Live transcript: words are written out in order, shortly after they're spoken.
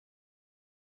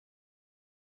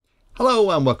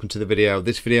Hello and welcome to the video.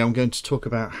 This video I'm going to talk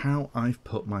about how I've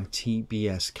put my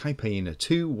TBS Caipirinha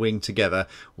II wing together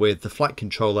with the flight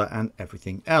controller and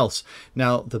everything else.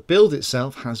 Now the build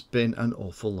itself has been an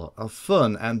awful lot of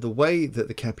fun, and the way that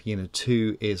the Caipirinha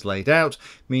II is laid out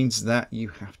means that you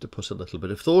have to put a little bit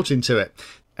of thought into it.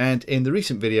 And in the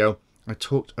recent video I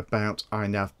talked about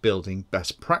iNav building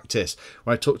best practice,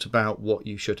 where I talked about what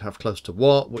you should have close to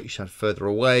what you should have further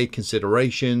away,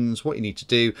 considerations, what you need to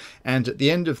do, and at the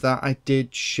end of that I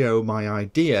did show my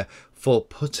idea for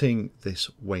putting this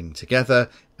wing together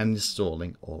and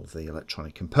installing all of the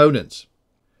electronic components.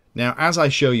 Now, as I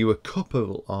show you a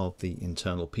couple of the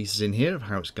internal pieces in here of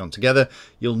how it's gone together,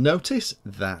 you'll notice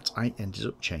that I ended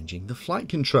up changing the flight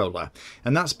controller.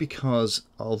 And that's because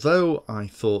although I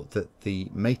thought that the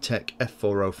Matek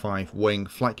F405-Wing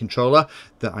flight controller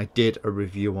that I did a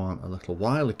review on a little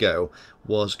while ago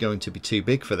was going to be too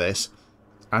big for this,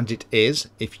 and it is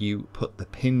if you put the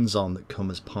pins on that come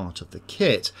as part of the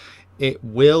kit, it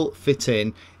will fit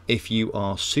in. If you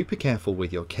are super careful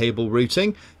with your cable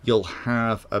routing, you'll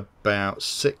have about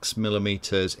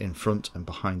 6mm in front and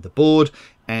behind the board,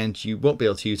 and you won't be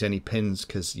able to use any pins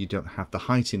because you don't have the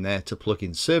height in there to plug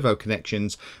in servo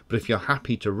connections. But if you're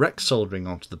happy direct soldering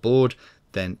onto the board,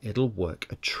 then it'll work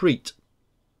a treat.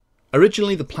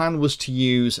 Originally the plan was to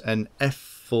use an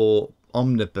F4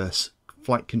 Omnibus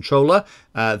flight controller.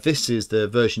 This is the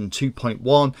version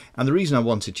 2.1, and the reason I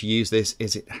wanted to use this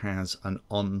is it has an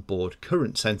onboard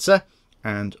current sensor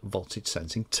and voltage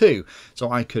sensing too,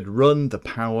 so I could run the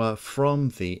power from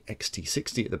the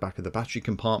XT60 at the back of the battery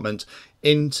compartment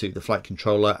into the flight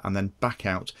controller and then back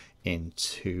out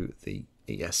into the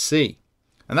ESC.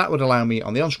 And that would allow me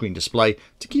on the on-screen display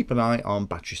to keep an eye on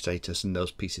battery status and those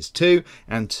pieces too,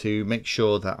 and to make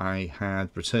sure that I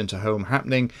had return to home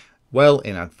happening well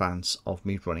in advance of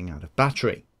me running out of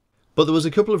battery. But there was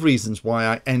a couple of reasons why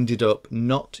I ended up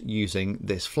not using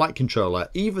this flight controller,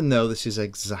 even though this is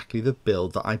exactly the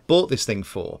build that I bought this thing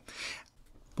for.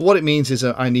 But what it means is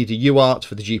that I need a UART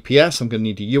for the GPS, I'm going to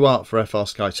need a UART for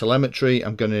FrSky telemetry,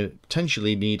 I'm going to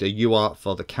potentially need a UART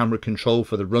for the camera control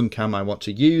for the run cam I want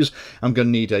to use, I'm going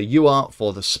to need a UART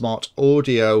for the smart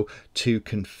audio to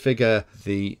configure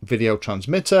the video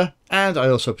transmitter, and I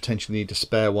also potentially need a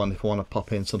spare one if I want to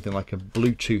pop in something like a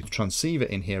Bluetooth transceiver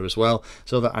in here as well,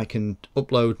 so that I can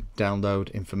upload,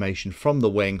 download information from the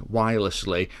wing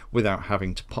wirelessly without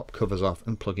having to pop covers off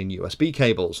and plug in USB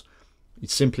cables. You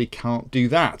simply can't do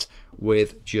that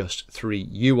with just 3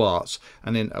 UARTs.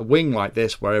 And in a wing like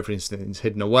this, where everything's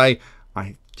hidden away,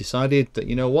 I decided that,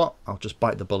 you know what, I'll just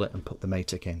bite the bullet and put the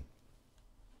Matek in.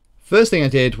 First thing I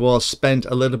did was spend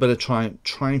a little bit of time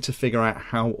trying to figure out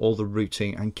how all the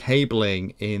routing and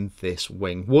cabling in this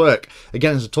wing work.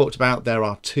 Again, as I talked about, there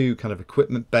are 2 kind of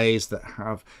equipment bays that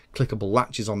have clickable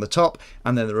latches on the top,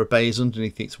 and then there are bays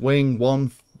underneath each wing,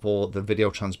 one for the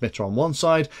video transmitter on one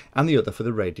side and the other for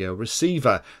the radio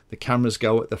receiver. The cameras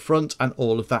go at the front and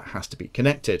all of that has to be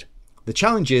connected. The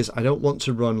challenge is I don't want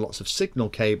to run lots of signal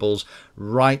cables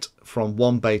right from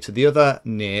one bay to the other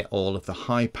near all of the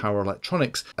high power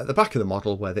electronics at the back of the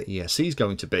model where the ESC is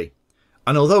going to be.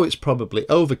 And although it's probably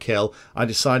overkill, I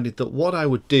decided that what I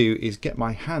would do is get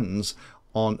my hands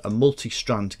on a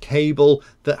multi-strand cable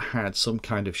that had some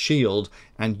kind of shield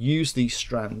and use these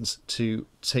strands to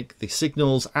take the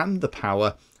signals and the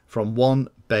power from one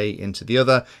bay into the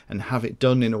other, and have it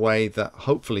done in a way that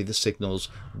hopefully the signals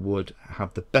would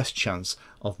have the best chance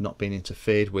of not being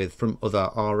interfered with from other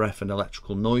RF and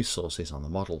electrical noise sources on the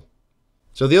model.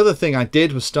 So the other thing I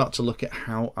did was start to look at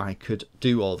how I could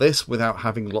do all this without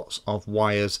having lots of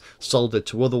wires soldered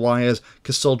to other wires,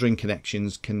 because soldering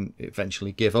connections can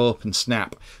eventually give up and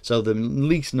snap. So the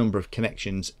least number of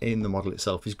connections in the model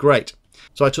itself is great.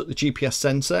 So I took the GPS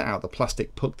sensor out of the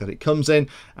plastic puck that it comes in,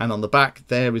 and on the back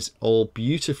there is all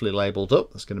beautifully labelled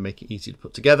up. That's going to make it easy to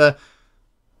put together,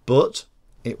 but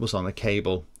it was on a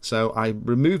cable. So I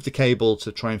removed the cable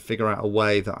to try and figure out a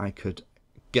way that I could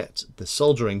get the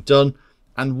soldering done.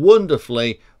 And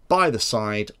wonderfully, by the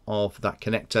side of that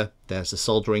connector, there's the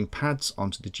soldering pads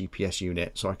onto the GPS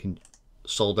unit, so I can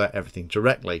solder everything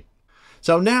directly.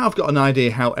 So now I've got an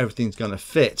idea how everything's going to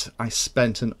fit. I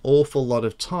spent an awful lot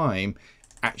of time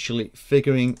actually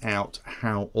figuring out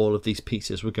how all of these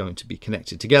pieces were going to be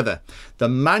connected together. The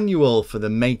manual for the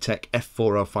Matek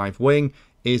F405-Wing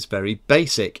is very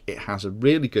basic. It has a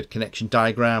really good connection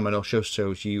diagram and also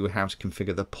shows you how to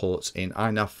configure the ports in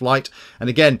iNav Flight. And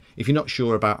again, if you're not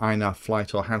sure about iNav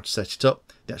Flight or how to set it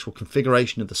up, the actual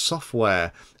configuration of the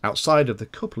software outside of the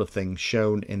couple of things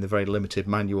shown in the very limited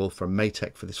manual from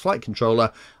Matek for this flight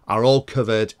controller are all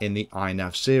covered in the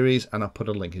iNav series, and I'll put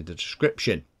a link in the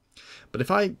description. But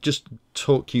if I just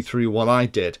talk you through what I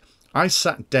did, I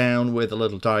sat down with a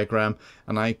little diagram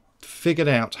and I figured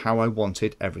out how I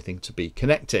wanted everything to be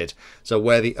connected. So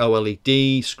where the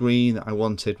OLED screen that I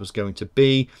wanted was going to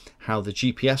be, how the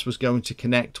GPS was going to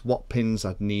connect, what pins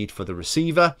I'd need for the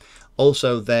receiver,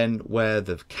 also then where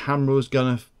the camera was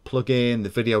going to plug in, the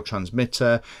video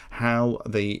transmitter, how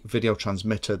the video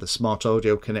transmitter, the smart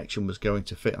audio connection was going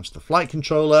to fit onto the flight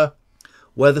controller,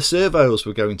 where the servos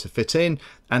were going to fit in,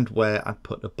 and where I'd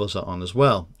put a buzzer on as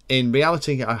well. In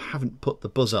reality, I haven't put the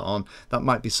buzzer on. That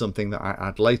might be something that I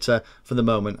add later. For the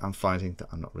moment, I'm finding that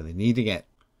I'm not really needing it.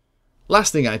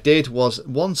 Last thing I did was,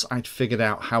 once I'd figured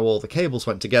out how all the cables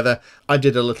went together, I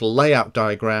did a little layout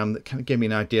diagram that kind of gave me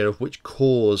an idea of which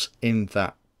cores in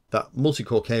that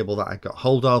multi-core cable that I got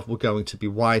hold of were going to be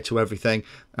wired to everything,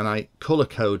 and I color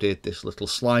coded this little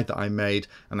slide that I made,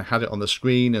 and I had it on the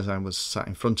screen as I was sat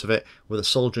in front of it with a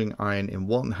soldering iron in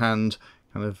one hand,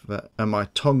 and my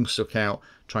tongue stuck out,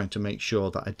 trying to make sure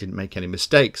that I didn't make any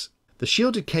mistakes. The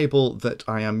shielded cable that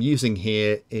I am using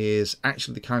here is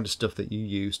actually the kind of stuff that you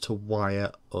use to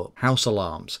wire up house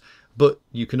alarms. But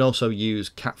you can also use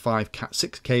Cat5,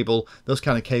 Cat6 cable, those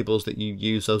kind of cables that you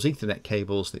use, those Ethernet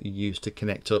cables that you use to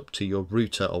connect up to your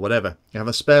router or whatever. You have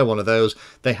a spare one of those.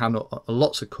 They have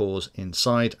lots of cores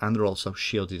inside, and they're also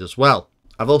shielded as well.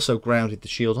 I've also grounded the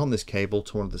shield on this cable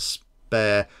to one of the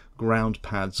spare ground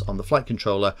pads on the flight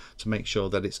controller to make sure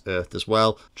that it's earthed as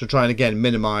well, to try and again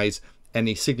minimize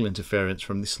any signal interference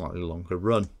from this slightly longer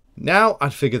run. Now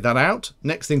I'd figured that out,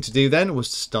 next thing to do then was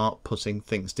to start putting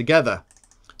things together.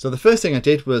 So the first thing I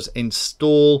did was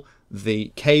install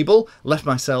the cable, left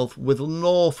myself with an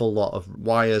awful lot of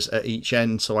wires at each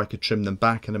end so I could trim them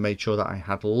back, and I made sure that I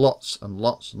had lots and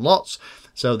lots and lots.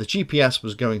 So the GPS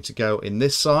was going to go in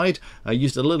this side. I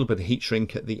used a little bit of heat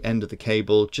shrink at the end of the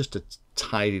cable just to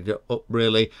tidy it up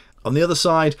really. On the other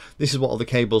side, this is what all the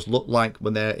cables look like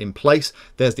when they're in place.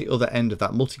 There's the other end of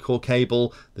that multi-core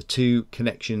cable, the two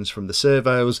connections from the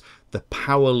servos, the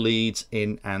power leads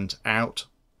in and out,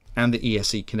 and the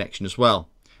ESC connection as well.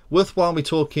 Worthwhile me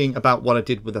talking about what I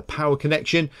did with the power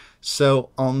connection. So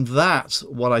on that,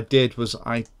 what I did was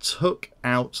I took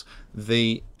out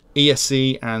the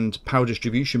ESC and power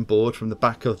distribution board from the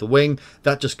back of the wing.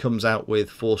 That just comes out with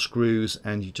 4 screws,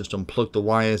 and you just unplug the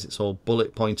wires. It's all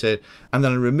bullet pointed. And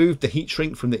then I removed the heat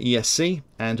shrink from the ESC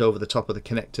and over the top of the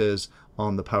connectors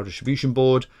on the power distribution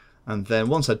board. And then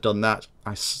once I'd done that,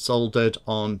 I soldered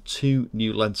on 2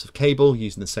 new lengths of cable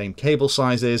using the same cable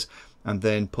sizes, and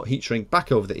then put heat shrink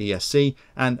back over the ESC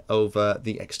and over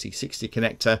the XT60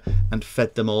 connector and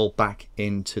fed them all back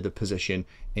into the position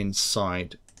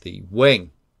inside the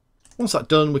wing. Once that's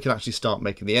done, we can actually start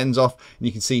making the ends off, and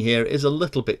you can see here it is a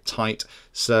little bit tight,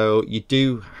 so you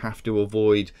do have to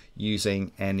avoid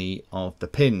using any of the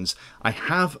pins. I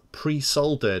have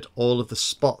pre-soldered all of the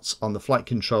spots on the flight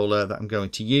controller that I'm going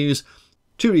to use.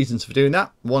 2 reasons for doing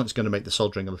that. One, it's going to make the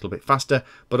soldering a little bit faster,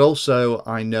 but also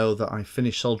I know that I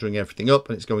finished soldering everything up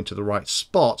and it's going to the right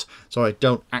spot, so I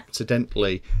don't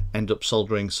accidentally end up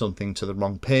soldering something to the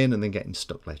wrong pin and then getting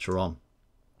stuck later on.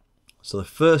 So the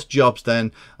first jobs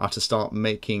then are to start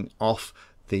making off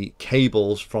the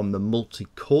cables from the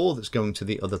multi-core that's going to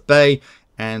the other bay,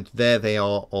 and there they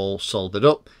are all soldered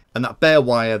up. And that bare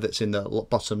wire that's in the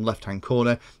bottom left hand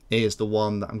corner is the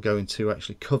one that I'm going to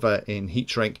actually cover in heat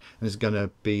shrink, and is going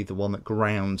to be the one that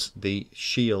grounds the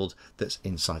shield that's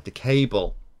inside the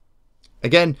cable.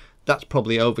 Again, that's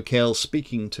probably overkill.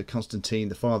 Speaking to Constantine,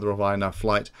 the father of iNav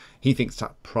Flight, he thinks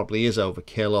that probably is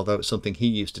overkill, although it's something he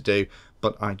used to do,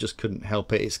 but I just couldn't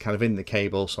help it. It's kind of in the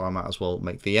cable, so I might as well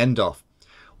make the end off.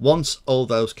 Once all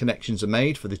those connections are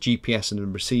made for the GPS and the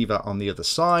receiver on the other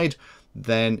side,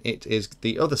 then it is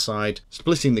the other side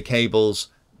splitting the cables,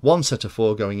 1 set of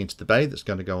 4 going into the bay that's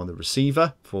going to go on the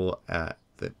receiver for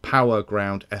the power,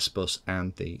 ground, S-bus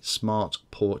and the smart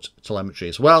port telemetry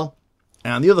as well.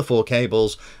 And the other 4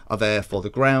 cables are there for the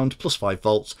ground plus 5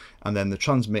 volts, and then the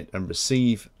transmit and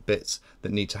receive bits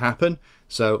that need to happen.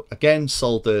 So again,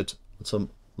 soldered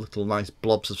some little nice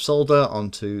blobs of solder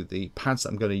onto the pads that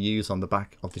I'm going to use on the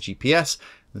back of the GPS,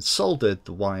 and soldered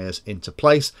the wires into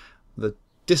place. The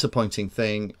disappointing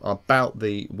thing about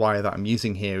the wire that I'm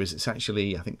using here is it's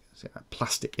actually, I think,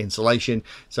 plastic insulation,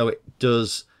 so it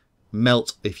does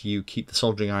melt if you keep the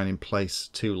soldering iron in place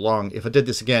too long. If I did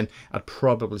this again, I'd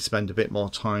probably spend a bit more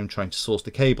time trying to source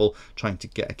the cable, trying to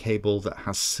get a cable that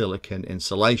has silicone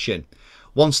insulation.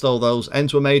 Once all those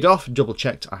ends were made off, double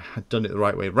checked I had done it the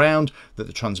right way around, that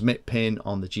the transmit pin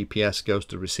on the GPS goes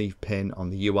to the receive pin on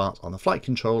the UART on the flight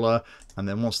controller, and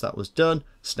then once that was done,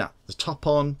 snap the top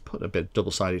on, put a bit of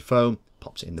double-sided foam,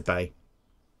 pops it in the bay.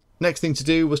 Next thing to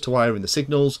do was to wire in the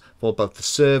signals for both the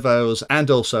servos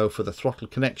and also for the throttle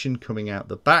connection coming out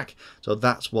the back. So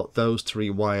that's what those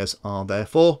 3 wires are there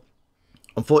for.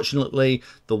 Unfortunately,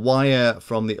 the wire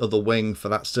from the other wing for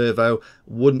that servo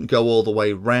wouldn't go all the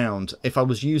way round. If I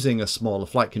was using a smaller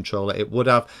flight controller, it would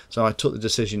have. So I took the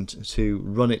decision to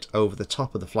run it over the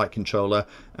top of the flight controller.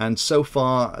 And so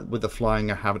far with the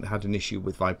flying, I haven't had an issue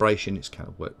with vibration. It's kind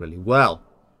of worked really well.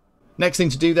 Next thing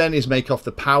to do then is make off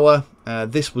the power.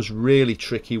 This was really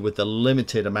tricky with the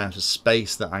limited amount of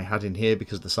space that I had in here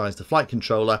because of the size of the flight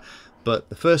controller. But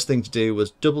the first thing to do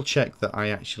was double check that I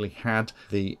actually had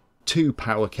the 2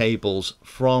 power cables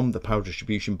from the power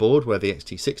distribution board where the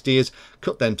XT60 is,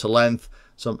 cut them to length,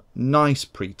 some nice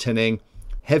pre-tinning,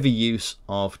 heavy use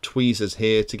of tweezers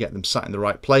here to get them sat in the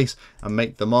right place and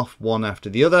make them off one after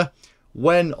the other.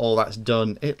 When all that's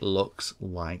done, it looks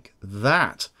like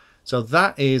that. So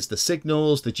that is the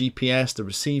signals, the GPS, the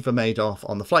receiver made off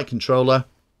on the flight controller,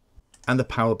 and the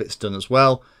power bit's done as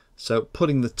well. So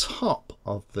putting the top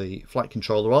of the flight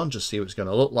controller on, just see what it's going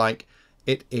to look like.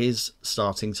 It is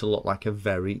starting to look like a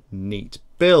very neat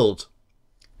build.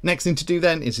 Next thing to do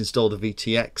then is install the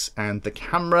VTX and the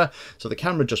camera. So the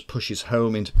camera just pushes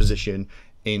home into position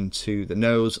into the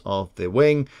nose of the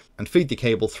wing and feed the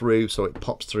cable through so it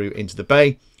pops through into the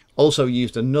bay. Also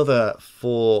used another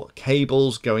 4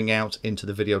 cables going out into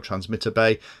the video transmitter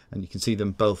bay, and you can see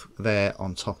them both there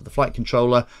on top of the flight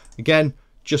controller. Again,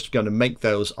 just going to make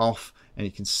those off, and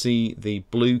you can see the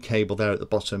blue cable there at the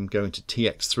bottom going to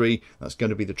TX3. That's going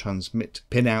to be the transmit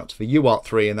pin out for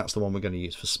UART3, and that's the one we're going to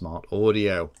use for smart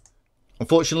audio.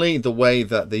 Unfortunately, the way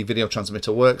that the video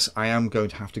transmitter works, I am going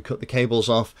to have to cut the cables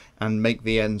off and make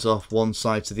the ends off one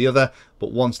side to the other.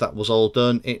 But once that was all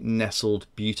done, it nestled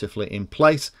beautifully in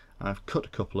place. I've cut a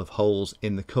couple of holes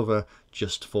in the cover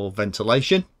just for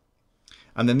ventilation.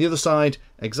 And then the other side,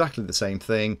 exactly the same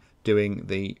thing, doing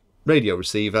the radio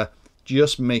receiver,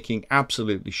 just making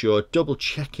absolutely sure, double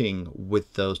checking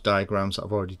with those diagrams that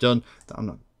I've already done, that I'm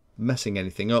not messing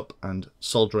anything up and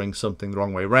soldering something the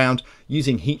wrong way around,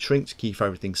 using heat shrink to keep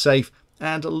everything safe,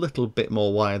 and a little bit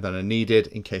more wire than I needed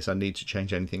in case I need to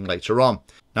change anything later on.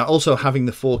 Now also having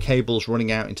the 4 cables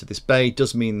running out into this bay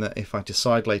does mean that if I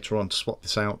decide later on to swap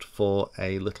this out for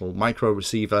a little micro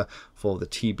receiver for the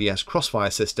TBS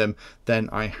Crossfire system, then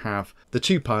I have the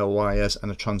 2 power wires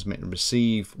and a transmit and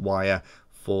receive wire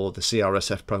for the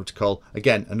CRSF protocol.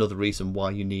 Again, another reason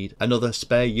why you need another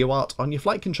spare UART on your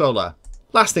flight controller.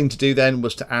 Last thing to do then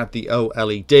was to add the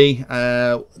OLED.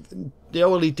 The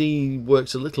OLED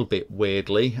works a little bit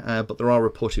weirdly, but there are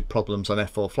reported problems on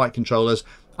F4 flight controllers.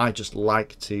 I just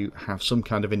like to have some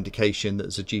kind of indication that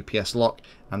there's a GPS lock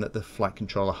and that the flight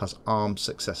controller has armed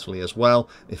successfully as well,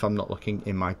 if I'm not looking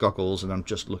in my goggles and I'm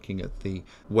just looking at the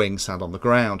wing sat on the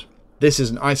ground. This is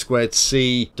an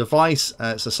I2C device.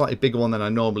 It's a slightly bigger one than I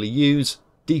normally use.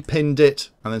 Depinned it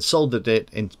and then soldered it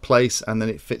into place, and then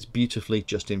it fits beautifully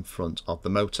just in front of the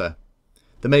motor.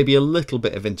 There may be a little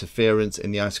bit of interference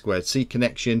in the I2C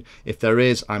connection. If there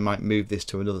is, I might move this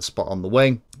to another spot on the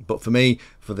wing, but for me,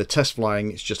 for the test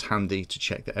flying, it's just handy to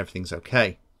check that everything's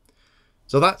okay.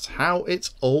 So that's how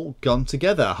it's all gone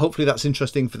together. Hopefully that's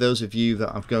interesting for those of you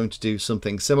that are going to do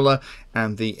something similar,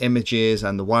 and the images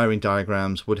and the wiring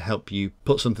diagrams would help you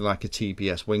put something like a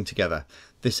TBS wing together.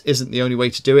 This isn't the only way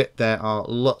to do it. There are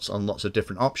lots and lots of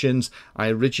different options. I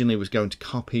originally was going to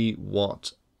copy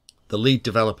what the lead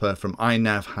developer from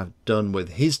iNav had done with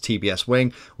his TBS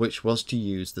wing, which was to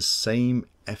use the same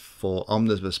F4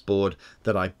 omnibus board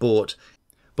that I bought.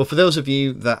 But for those of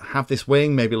you that have this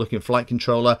wing, maybe looking for flight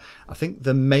controller, I think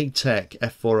the Matek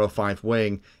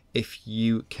F405-Wing, if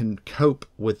you can cope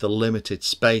with the limited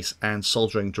space and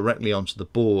soldering directly onto the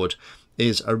board,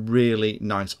 is a really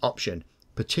nice option,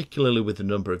 particularly with the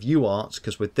number of UARTs,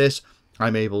 because with this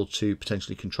I'm able to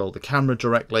potentially control the camera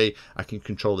directly, I can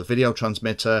control the video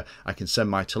transmitter, I can send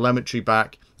my telemetry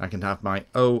back, I can have my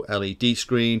OLED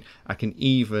screen, I can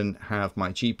even have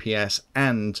my GPS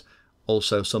and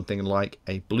also something like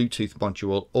a Bluetooth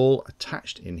module all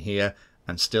attached in here,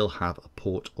 and still have a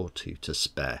port or 2 to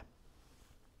spare.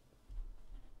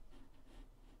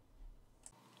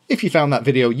 If you found that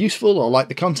video useful or liked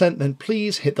the content, then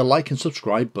please hit the like and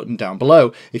subscribe button down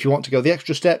below. If you want to go the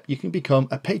extra step, you can become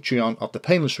a Patreon of the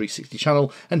Painless 360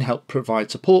 channel and help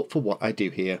provide support for what I do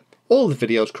here. All the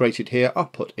videos created here are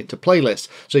put into playlists,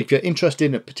 so if you're interested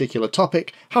in a particular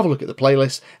topic, have a look at the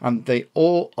playlist, and they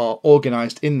all are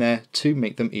organised in there to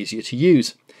make them easier to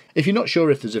use. If you're not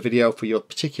sure if there's a video for your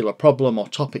particular problem or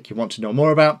topic you want to know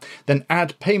more about, then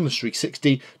add Painless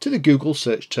 360 to the Google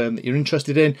search term that you're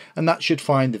interested in, and that should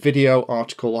find the video,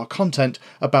 article or content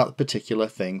about the particular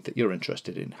thing that you're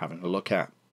interested in having a look at.